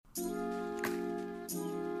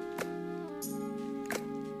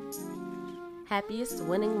Happiest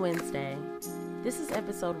Winning Wednesday. This is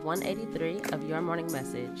episode 183 of Your Morning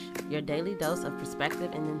Message, your daily dose of perspective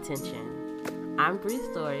and intention. I'm Bree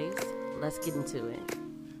Stories. Let's get into it.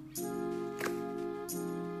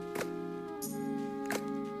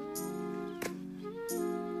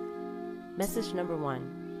 Message number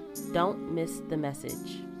 1. Don't miss the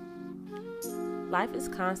message. Life is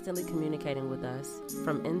constantly communicating with us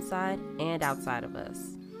from inside and outside of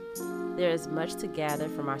us. There is much to gather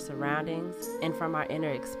from our surroundings and from our inner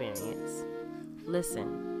experience.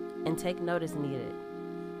 Listen and take note as needed.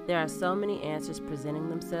 There are so many answers presenting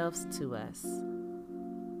themselves to us.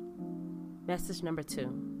 Message number 2.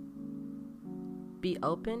 Be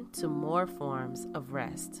open to more forms of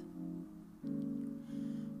rest.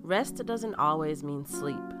 Rest doesn't always mean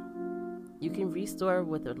sleep. You can restore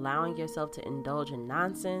with allowing yourself to indulge in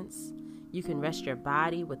nonsense. You can rest your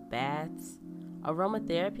body with baths.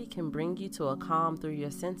 Aromatherapy can bring you to a calm through your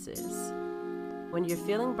senses. When you're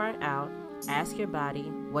feeling burnt out, ask your body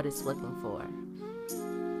what it's looking for.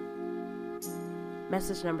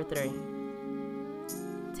 Message number 3.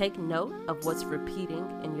 Take note of what's repeating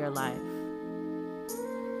in your life.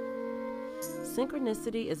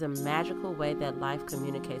 Synchronicity is a magical way that life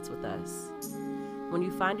communicates with us. When you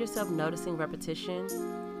find yourself noticing repetition,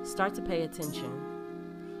 start to pay attention.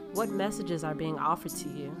 What messages are being offered to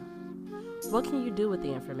you? What can you do with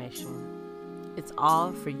the information? It's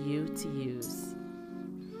all for you to use.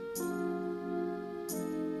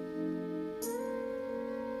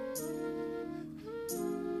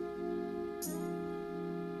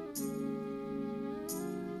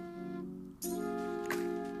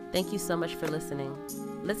 Thank you so much for listening.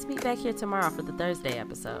 Let's meet back here tomorrow for the Thursday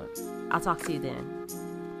episode. I'll talk to you then.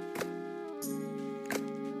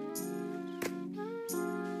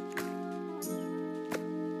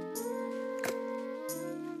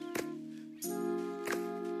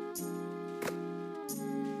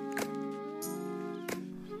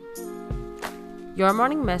 Your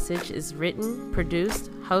Morning Message is written,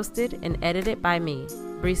 produced, hosted, and edited by me,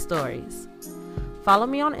 Bree Stories. Follow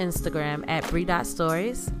me on Instagram at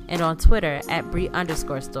Bree.stories and on Twitter at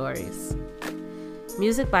Bree_stories.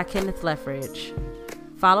 Music by Kenneth Leffridge.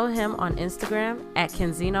 Follow him on Instagram at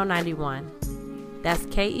Kenzino91. That's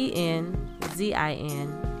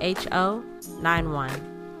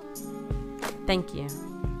KENZINHO91. Thank you.